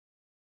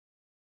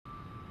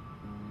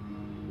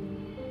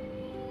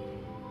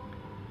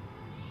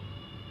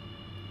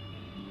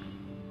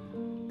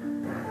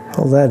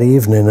Well, that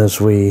evening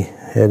as we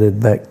headed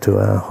back to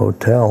our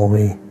hotel,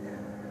 we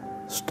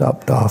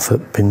stopped off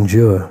at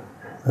Pinjore,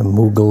 the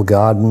Mughal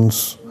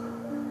gardens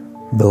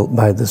built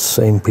by the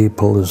same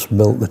people as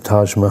built the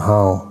Taj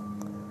Mahal.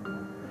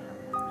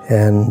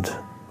 And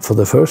for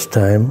the first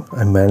time,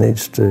 I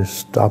managed to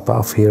stop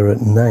off here at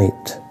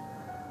night.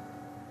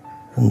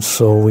 And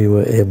so we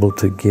were able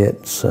to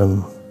get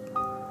some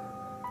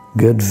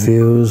good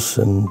views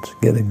and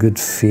get a good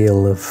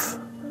feel of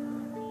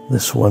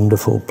this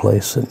wonderful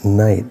place at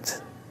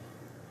night.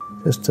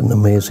 Just an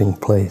amazing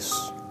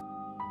place.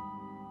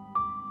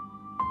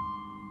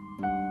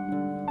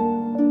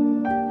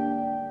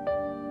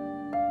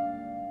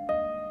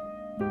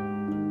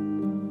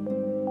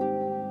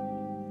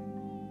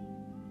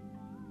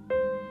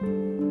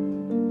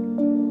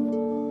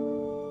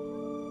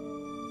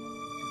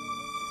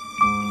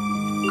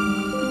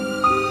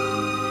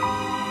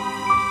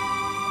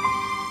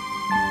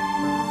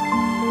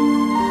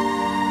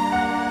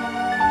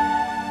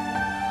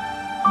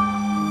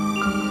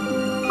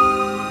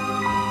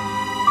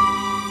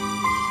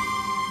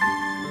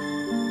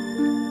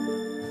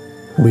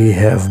 We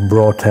have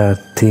brought our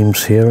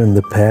teams here in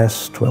the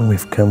past when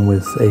we've come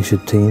with Asia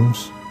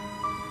teams,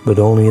 but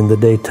only in the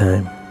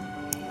daytime.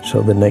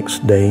 So the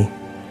next day,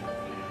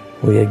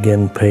 we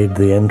again paid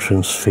the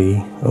entrance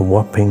fee, a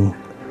whopping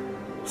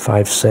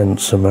 5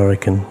 cents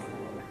American,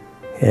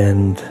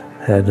 and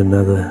had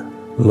another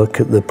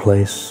look at the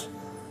place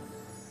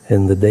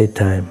in the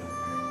daytime.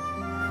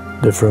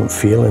 Different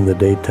feel in the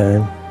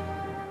daytime,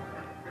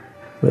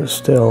 but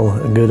still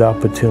a good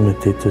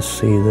opportunity to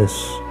see this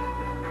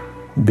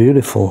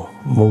beautiful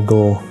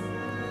Mughal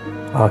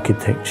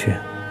architecture.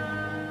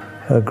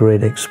 A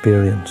great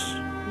experience.